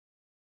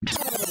So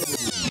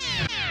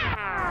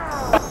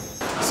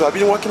I've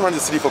been walking around the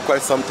city for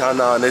quite some time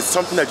now, and it's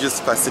something that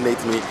just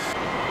fascinates me.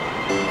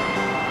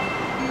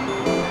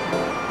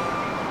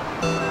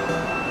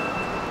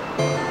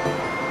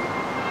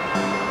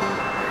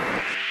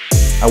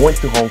 I went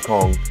to Hong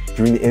Kong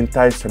during the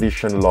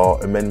Anti-Extradition Law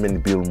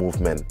Amendment Bill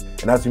movement,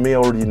 and as you may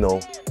already know,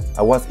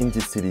 I was in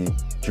this city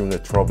during a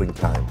troubling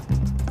time.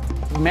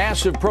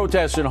 Massive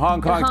protests in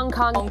Hong Kong.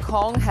 Hong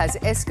Kong has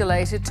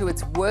escalated to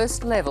its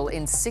worst level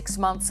in 6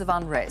 months of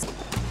unrest.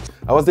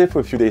 I was there for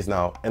a few days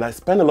now, and I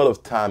spent a lot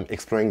of time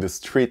exploring the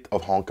street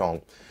of Hong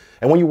Kong.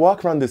 And when you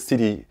walk around the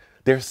city,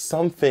 there's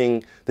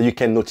something that you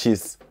can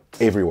notice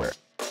everywhere.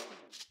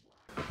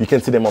 You can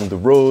see them on the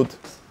road,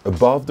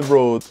 above the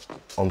road,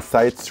 on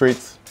side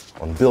streets,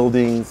 on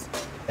buildings,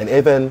 and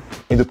even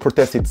in the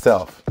protest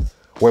itself,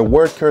 where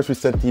workers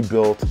recently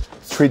built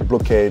street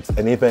blockades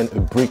and even a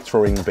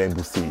brick-throwing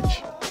bamboo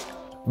siege.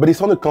 But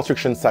it's on the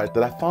construction site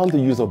that I found the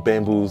use of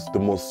bamboos the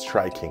most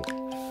striking.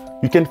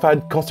 You can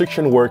find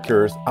construction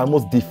workers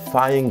almost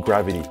defying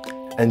gravity.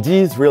 And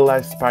these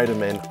real-life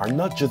Spider-Men are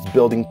not just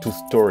building 2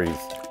 stories.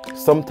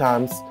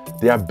 Sometimes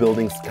they are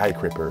building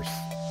skyscrapers.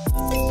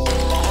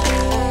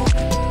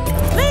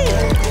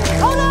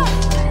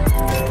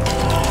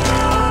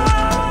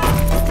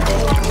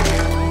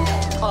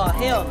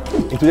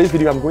 In today's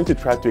video, I'm going to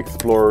try to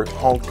explore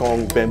Hong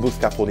Kong bamboo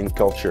scaffolding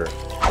culture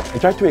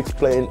and try to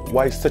explain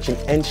why such an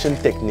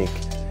ancient technique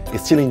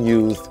is still in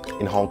use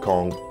in Hong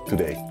Kong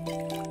today.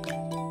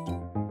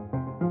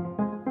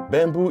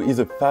 Bamboo is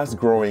a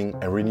fast-growing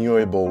and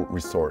renewable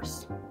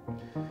resource.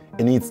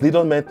 It needs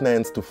little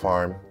maintenance to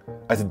farm,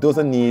 as it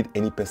doesn't need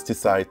any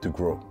pesticide to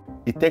grow.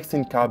 It takes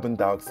in carbon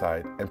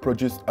dioxide and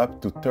produces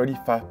up to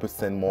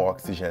 35% more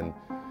oxygen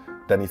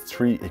than its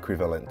tree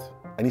equivalent.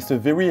 And it's a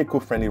very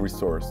eco-friendly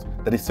resource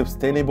that is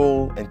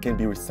sustainable and can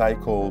be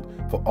recycled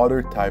for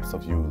other types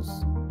of use.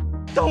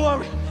 Don't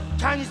worry,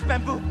 Chinese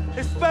bamboo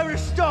is very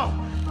strong.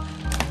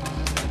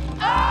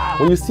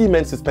 When you see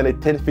men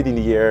suspended 10 feet in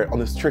the air on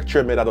a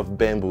structure made out of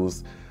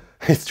bamboos,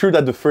 it's true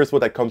that the first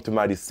word that comes to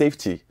mind is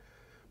safety,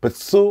 but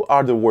so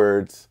are the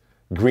words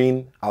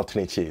green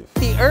alternative.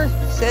 The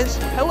earth says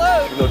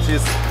hello. You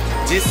notice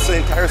this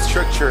entire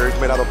structure is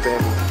made out of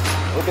bamboo.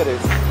 Look at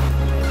it.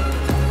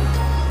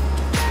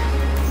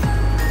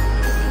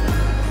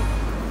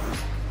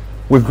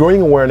 With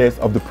growing awareness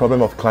of the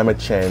problem of climate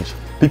change,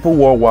 people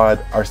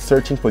worldwide are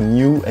searching for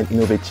new and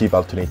innovative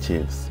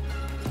alternatives.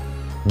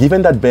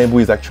 Given that bamboo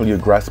is actually a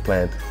grass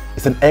plant,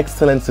 it's an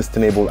excellent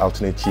sustainable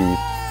alternative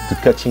to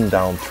cutting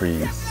down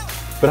trees.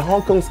 But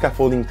Hong Kong's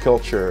scaffolding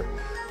culture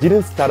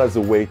didn't start as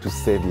a way to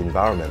save the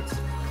environment.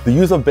 The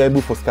use of bamboo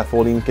for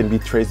scaffolding can be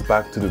traced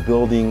back to the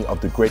building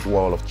of the Great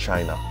Wall of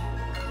China.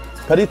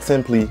 Put it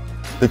simply,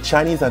 the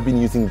Chinese have been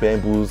using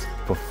bamboos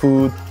for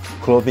food,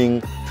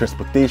 clothing,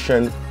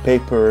 transportation,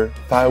 paper,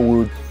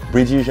 firewood,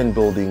 bridges and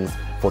buildings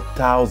for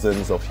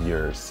thousands of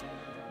years.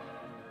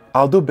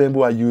 Although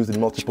bamboo are used in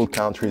multiple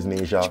countries in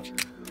Asia,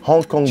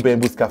 Hong Kong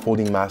bamboo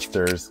scaffolding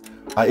masters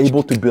are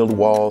able to build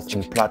walls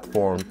and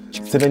platforms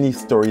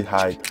 70-story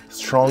height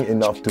strong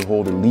enough to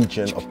hold a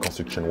legion of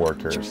construction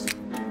workers.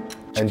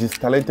 And these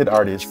talented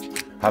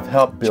artists have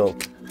helped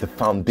build the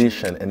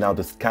foundation and now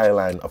the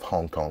skyline of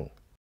Hong Kong.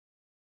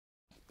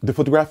 The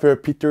photographer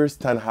Peter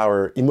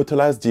Steinhauer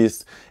immortalized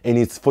this in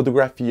his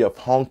photography of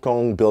Hong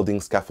Kong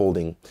building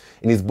scaffolding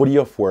in his body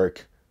of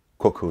work,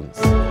 Cocoons.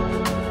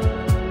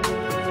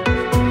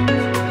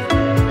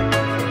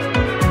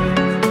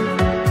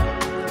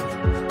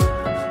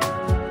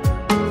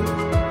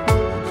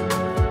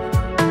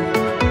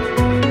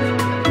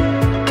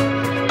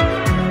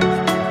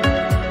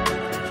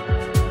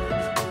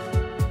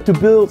 To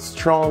build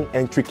strong,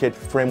 intricate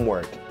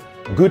framework,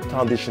 good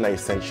foundations are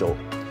essential.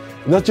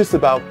 Not just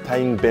about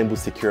tying bamboo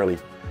securely,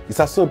 it's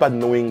also about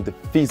knowing the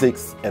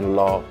physics and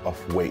law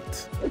of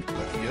weight.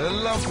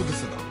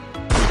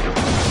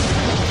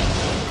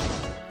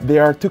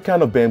 There are 2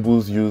 kinds of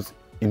bamboos used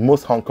in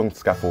most Hong Kong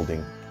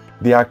scaffolding.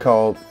 They are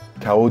called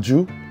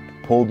kaoju,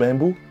 pole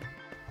bamboo,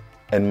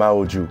 and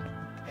maoju,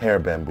 hair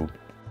bamboo.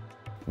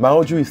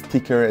 Maoju is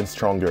thicker and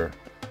stronger,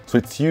 so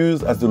it's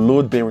used as the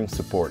load-bearing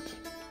support,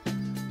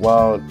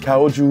 while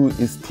kaoju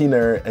is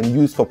thinner and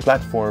used for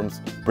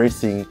platforms,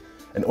 bracing,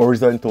 and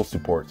horizontal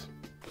support.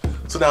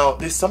 So now,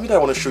 there's something that I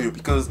want to show you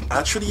because I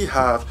actually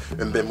have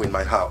a bamboo in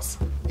my house.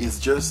 It's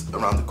just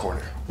around the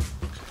corner,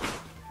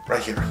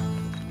 right here.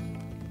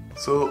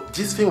 So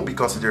this thing will be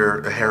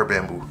considered a hair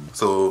bamboo,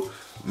 so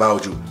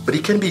maoju, but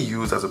it can be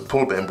used as a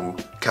pole bamboo,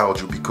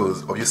 kaoju,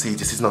 because obviously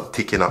this is not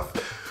thick enough.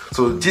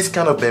 So this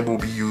kind of bamboo will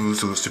be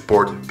used to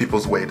support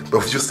people's weight, but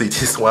obviously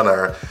this one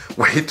are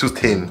way too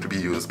thin to be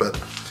used.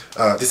 But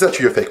this is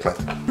actually a fake plant.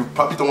 You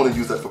probably don't want to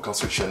use that for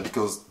construction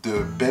because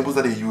the bamboos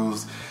that they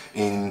use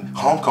in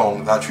Hong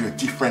Kong are actually a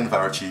different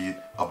variety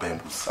of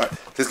bamboos. Alright,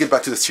 let's get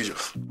back to the studio.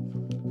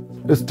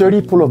 A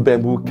sturdy pole of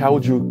bamboo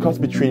kaoju costs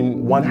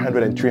between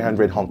 100 and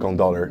 300 Hong Kong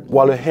dollar,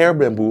 while a hair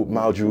bamboo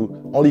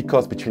maoju only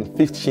costs between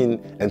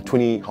 15 and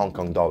 20 Hong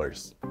Kong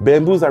dollars.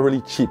 Bamboos are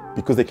really cheap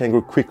because they can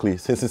grow quickly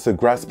since it's a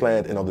grass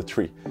plant and not a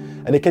tree,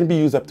 and they can be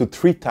used up to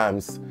 3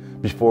 times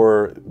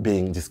before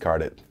being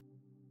discarded.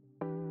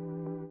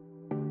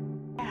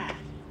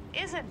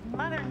 Isn't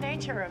Mother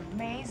Nature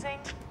amazing?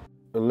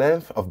 The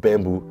length of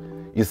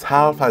bamboo is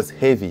half as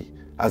heavy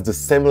as the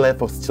same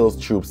length of steel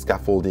tube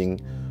scaffolding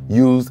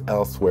used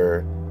elsewhere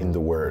in the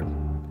world.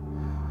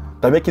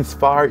 That makes it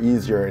far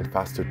easier and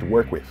faster to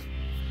work with.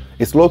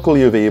 It's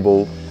locally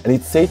available and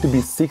it's said to be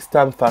 6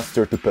 times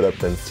faster to put up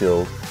than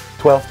steel,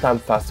 12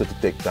 times faster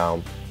to take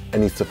down,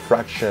 and it's a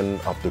fraction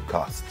of the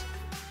cost.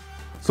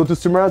 So to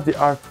summarize, there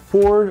are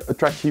 4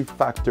 attractive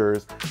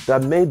factors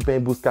that made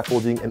bamboo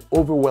scaffolding an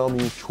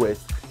overwhelming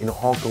choice in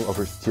Hong Kong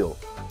over steel.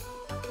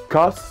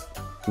 Cost,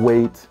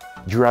 weight,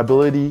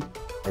 durability,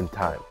 and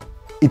time.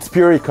 It's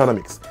pure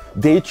economics.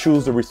 They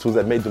choose the resource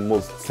that made the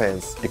most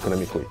sense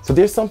economically. So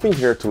there's something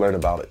here to learn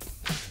about it.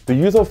 The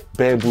use of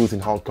bamboos in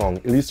Hong Kong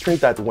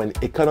illustrates that when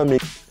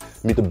economics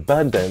meet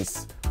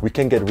abundance, we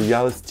can get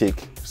realistic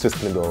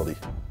sustainability.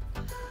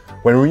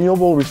 When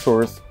renewable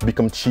resources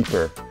become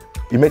cheaper,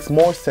 it makes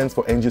more sense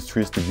for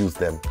industries to use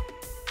them.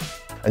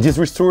 And this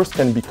resource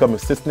can become a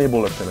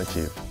sustainable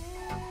alternative.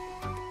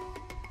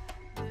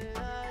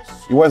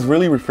 It was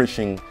really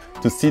refreshing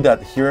to see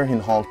that here in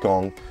Hong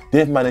Kong,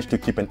 they've managed to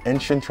keep an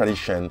ancient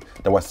tradition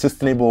that was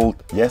sustainable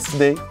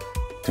yesterday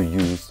to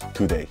use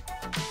today.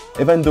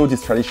 Even though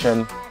this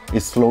tradition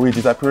is slowly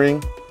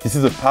disappearing, this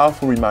is a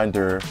powerful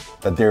reminder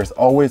that there's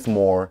always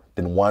more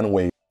than one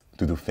way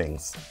to do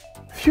things.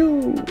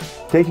 Phew!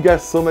 Thank you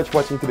guys so much for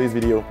watching today's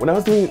video. When I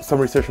was doing some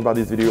research about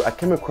this video, I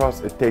came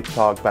across a TED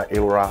Talk by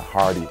Elora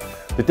Hardy.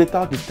 The TED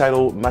Talk is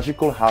titled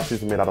Magical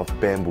Houses Made Out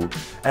of Bamboo.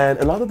 And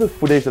a lot of the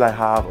footage that I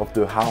have of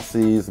the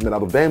houses made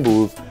out of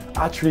bamboos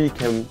actually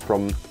came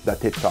from that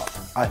TED Talk.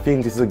 I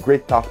think this is a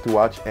great talk to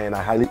watch and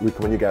I highly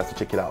recommend you guys to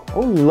check it out. I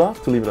would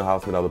love to live in a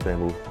house made out of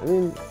bamboo. I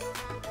mean,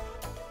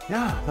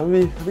 yeah,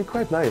 that'd be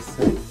quite nice.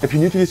 If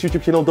you're new to this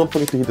YouTube channel, don't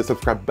forget to hit the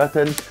subscribe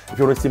button. If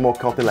you want to see more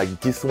content like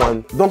this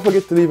one, don't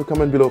forget to leave a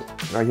comment below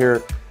right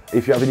here.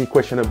 If you have any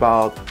question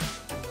about,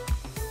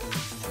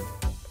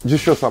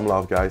 just show some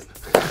love, guys.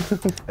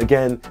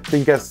 Again,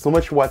 thank you guys so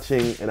much for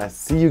watching and I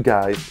see you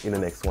guys in the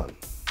next one.